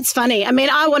 what's funny? I mean,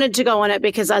 I wanted to go on it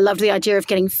because I loved the idea of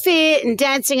getting fit and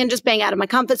dancing and just being out of my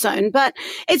comfort zone. But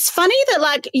it's funny that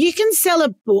like you can sell a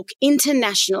book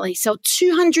internationally, sell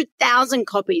 200,000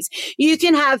 copies. You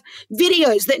can have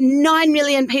videos that 9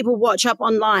 million people watch up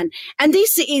online. And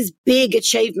this is big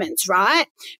achievements, right?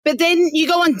 But then you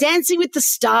go on Dancing with the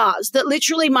Stars that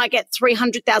literally might get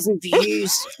 300,000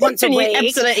 views once a and week. You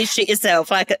absolutely shit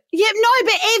yourself. Like yeah, no,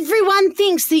 but everyone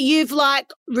thinks that you've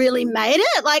like really made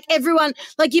it. Like everyone,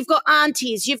 like you've got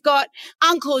aunties, you've got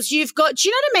uncles, you've got, do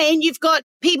you know what I mean? You've got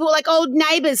people like old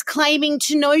neighbours claiming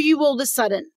to know you all of a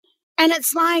sudden. And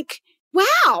it's like,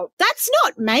 wow, that's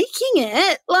not making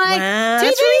it. Like, wow,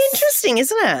 that's really interesting,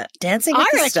 isn't it? Dancing with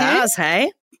the Stars,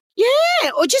 hey?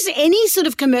 Yeah, or just any sort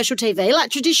of commercial TV, like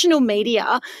traditional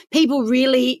media, people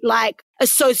really like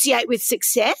associate with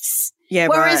success. Yeah,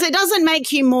 whereas it doesn't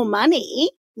make you more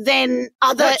money than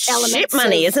other elements. Shit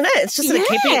money, isn't it? It's just sort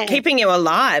of keeping you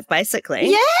alive, basically.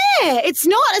 Yeah, it's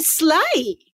not a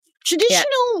sleigh.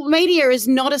 Traditional media is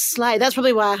not a sleigh. That's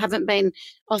probably why I haven't been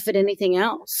offered anything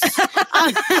else.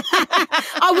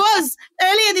 I was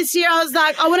earlier this year. I was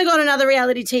like, I want to go on another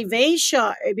reality TV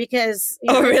show because.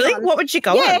 Oh, really? What would you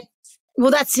go on?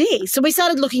 Well, that's it. So we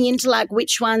started looking into like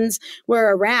which ones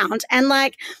were around, and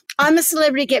like, I'm a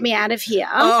Celebrity, Get Me Out of Here.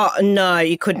 Oh no,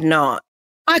 you could not.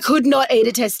 I could not eat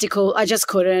a testicle. I just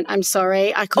couldn't. I'm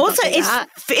sorry. I could also, not do it's that.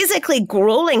 physically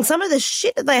grueling. Some of the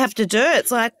shit that they have to do.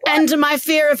 It's like, what? And my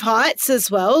fear of heights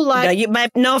as well. Like,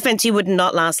 no offense, you would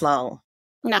not last long.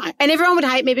 No. And everyone would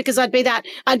hate me because I'd be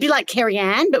like Carrie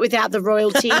Ann, but without the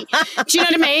royalty. Do you know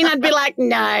what I mean? I'd be like,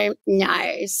 no,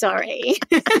 sorry.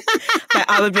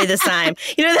 I would be the same.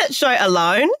 You know that show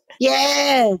Alone?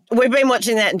 Yeah. We've been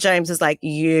watching that and James is like,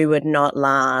 you would not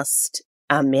last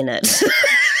a minute.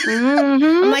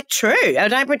 Mm-hmm. I'm like, true. I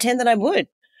don't pretend that I would.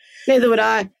 Neither would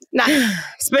I. No.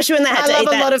 Especially when they had to eat that. I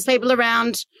love a lot of people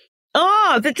around.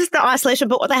 Oh, but just the isolation.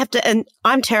 But what they have to, and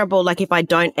I'm terrible, like if I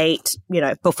don't eat,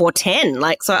 before 10,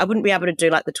 like, so I wouldn't be able to do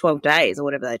like the 12 days or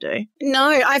whatever they do. No,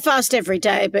 I fast every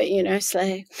day, but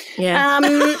slay. Yeah.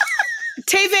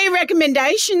 TV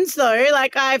recommendations though,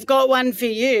 like I've got one for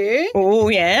you. Oh,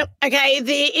 yeah. Okay,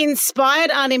 the Inspired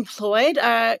Unemployed.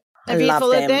 Have you love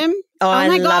followed them? Oh, my I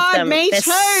love God, them. Me They're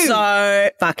too.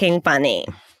 So fucking funny.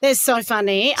 They're so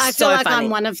funny. I So feel like funny.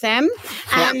 I'm one of them.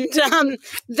 And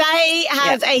they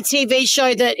have a TV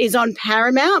show that is on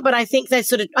Paramount, but I think they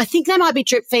might be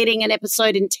drip feeding an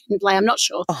episode in 10 play. I'm not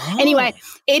sure. Oh. Anyway,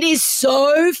 it is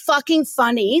so fucking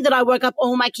funny that I woke up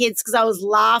all my kids because I was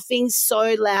laughing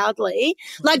so loudly.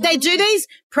 Like they do these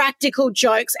practical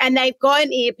jokes and they've got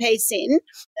an earpiece in.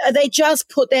 They just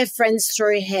put their friends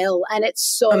through hell and it's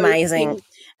so Amazing.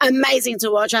 Amazing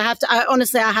to watch. I have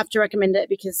to recommend it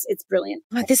because it's brilliant.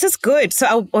 Oh, this is good.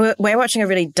 So we're watching a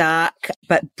really dark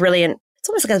but brilliant, it's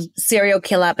almost like a serial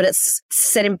killer, but it's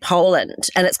set in Poland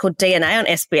and it's called DNA on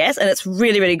SBS and it's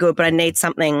really, really good, but I need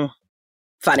something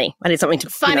funny. I need something to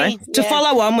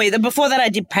follow on with. Before that I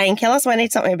did Painkiller, so I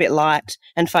need something a bit light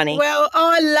and funny. Well,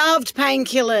 I loved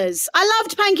Painkillers.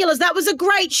 That was a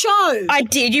great show. I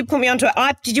did. You put me onto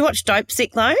it. Did you watch Dope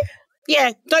Sick though?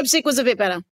 Yeah, Dope Sick was a bit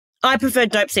better. I preferred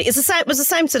Dope Sick. It was the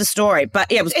same sort of story,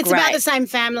 but yeah, it was It's great. about the same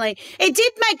family. It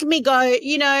did make me go,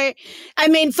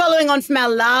 following on from our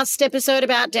last episode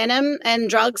about denim and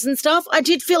drugs and stuff, I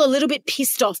did feel a little bit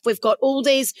pissed off. We've got all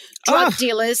these drug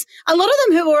dealers, a lot of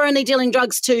them who are only dealing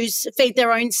drugs to feed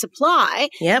their own supply,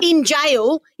 in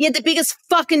jail, yet the biggest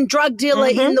fucking drug dealer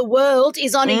in the world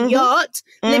is on a yacht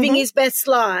living his best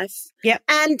life. Yep.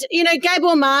 And,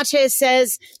 Gabor Mate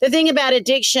says the thing about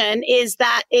addiction is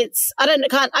that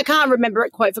I can't remember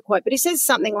it quote for quote, but he says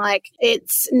something like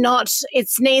it's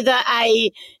neither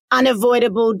a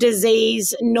unavoidable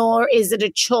disease nor is it a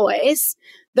choice.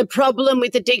 The problem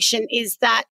with addiction is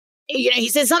that, he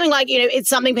says something like, it's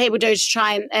something people do to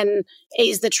try and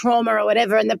ease the trauma or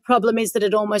whatever. And the problem is that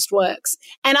it almost works.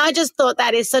 And I just thought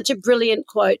that is such a brilliant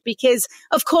quote because,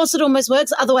 of course, it almost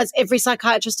works. Otherwise, every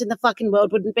psychiatrist in the fucking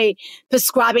world wouldn't be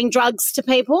prescribing drugs to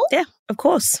people. Yeah, of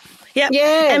course. Yeah.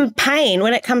 Yeah. And pain,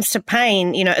 when it comes to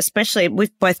pain, especially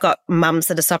we've both got mums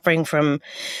that are suffering from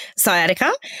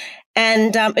sciatica.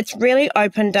 And it's really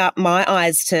opened up my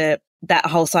eyes to that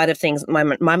whole side of things at the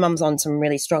moment. My mum's on some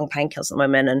really strong painkillers at the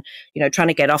moment and, trying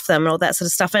to get off them and all that sort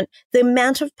of stuff. And the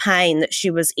amount of pain that she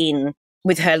was in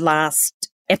with her last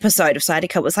episode of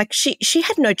sciatica was like she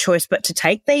had no choice but to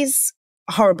take these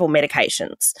horrible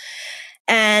medications.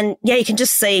 And, yeah, you can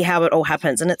just see how it all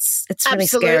happens and it's really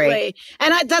scary.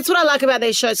 And that's what I like about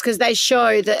these shows because they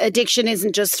show that addiction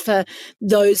isn't just for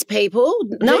those people.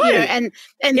 No. And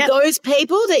those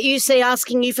people that you see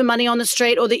asking you for money on the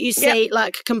street or that you see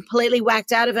like completely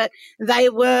whacked out of it, they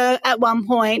were at one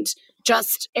point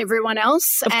just everyone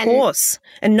else. Of course.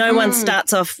 And no one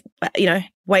starts off,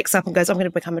 wakes up and goes, I'm going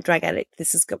to become a drug addict.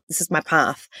 This is my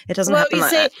path. It doesn't happen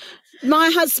like that.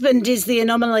 My husband is the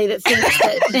anomaly that thinks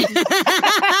that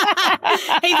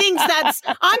he thinks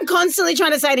I'm constantly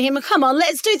trying to say to him, come on,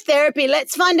 let's do therapy.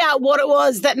 Let's find out what it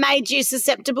was that made you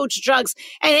susceptible to drugs.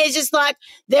 And he's just like,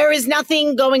 there is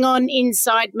nothing going on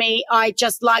inside me. I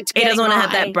just like to get He doesn't want to high.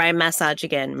 have that brain massage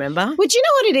again, remember? Well, do you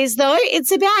know what it is, though?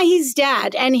 It's about his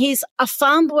dad and his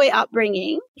farm boy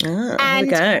upbringing. Oh, and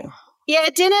there we go. Yeah,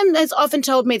 Denham has often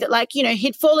told me that,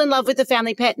 he'd fall in love with the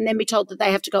family pet and then be told that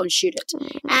they have to go and shoot it.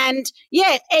 And,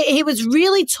 yeah, he was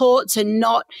really taught to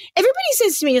not – everybody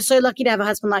says to me, you're so lucky to have a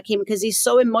husband like him because he's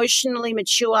so emotionally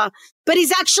mature. But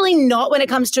he's actually not when it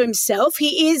comes to himself.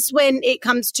 He is when it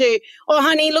comes to, oh,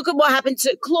 honey, look at what happened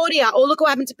to Claudia or look what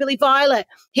happened to Billy Violet.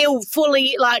 He'll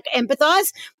fully,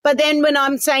 empathize. But then when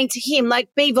I'm saying to him,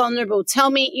 be vulnerable,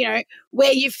 tell me,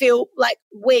 where you feel,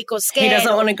 weak or scared. He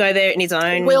doesn't want to go there in his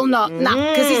own. Will not. No,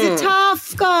 because he's a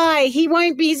tough guy. He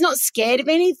won't be. He's not scared of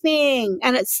anything.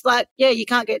 And it's you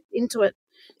can't get into it.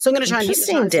 So I'm going to try and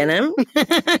Interesting, Denham.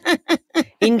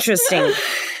 Interesting.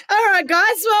 All right,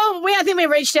 guys. Well, I think we've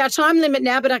reached our time limit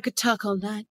now, but I could talk all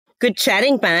night. Good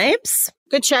chatting, babes.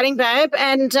 Good chatting, babe.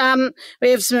 And we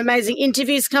have some amazing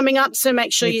interviews coming up, so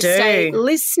make sure you stay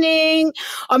listening.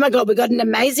 Oh, my God, we've got an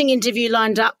amazing interview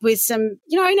lined up with some,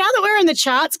 now that we're in the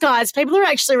charts, guys, people are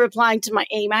actually replying to my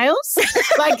emails.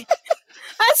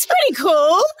 That's pretty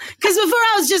cool. Because before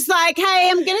I was just like, hey,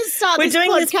 I'm going to start this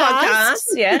podcast.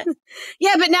 Yeah.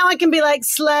 Yeah, but now I can be like,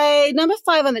 Slay, number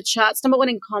 5 on the charts, number 1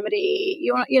 in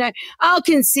comedy. I'll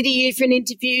consider you for an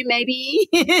interview maybe.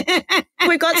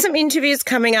 We've got some interviews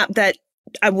coming up that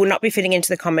I will not be fitting into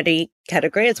the comedy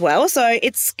category as well. So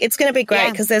it's going to be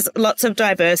great because there's lots of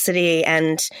diversity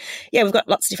and, we've got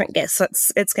lots of different guests. So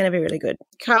it's going to be really good.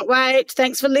 Can't wait.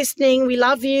 Thanks for listening. We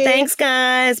love you. Thanks,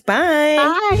 guys. Bye.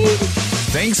 Bye.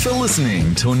 Thanks for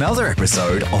listening to another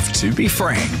episode of To Be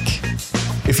Frank.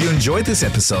 If you enjoyed this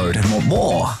episode and want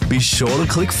more, be sure to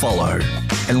click follow.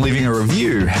 And leaving a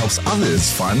review helps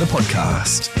others find the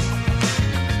podcast.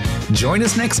 Join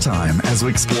us next time as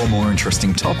we explore more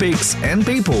interesting topics and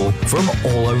people from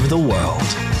all over the world.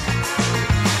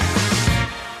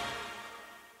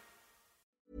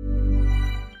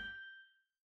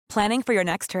 Planning for your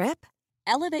next trip?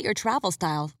 Elevate your travel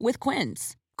style with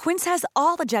Quince. Quince has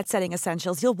all the jet-setting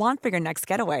essentials you'll want for your next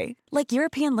getaway, like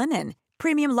European linen,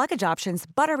 premium luggage options,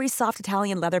 buttery soft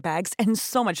Italian leather bags, and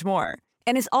so much more.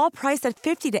 And is all priced at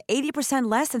 50 to 80%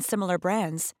 less than similar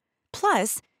brands.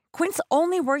 Plus, Quince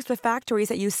only works with factories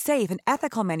that use safe and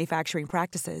ethical manufacturing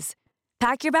practices.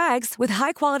 Pack your bags with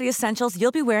high-quality essentials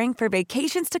you'll be wearing for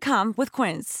vacations to come with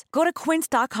Quince. Go to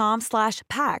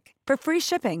quince.com/pack for free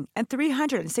shipping and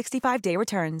 365-day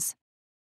returns.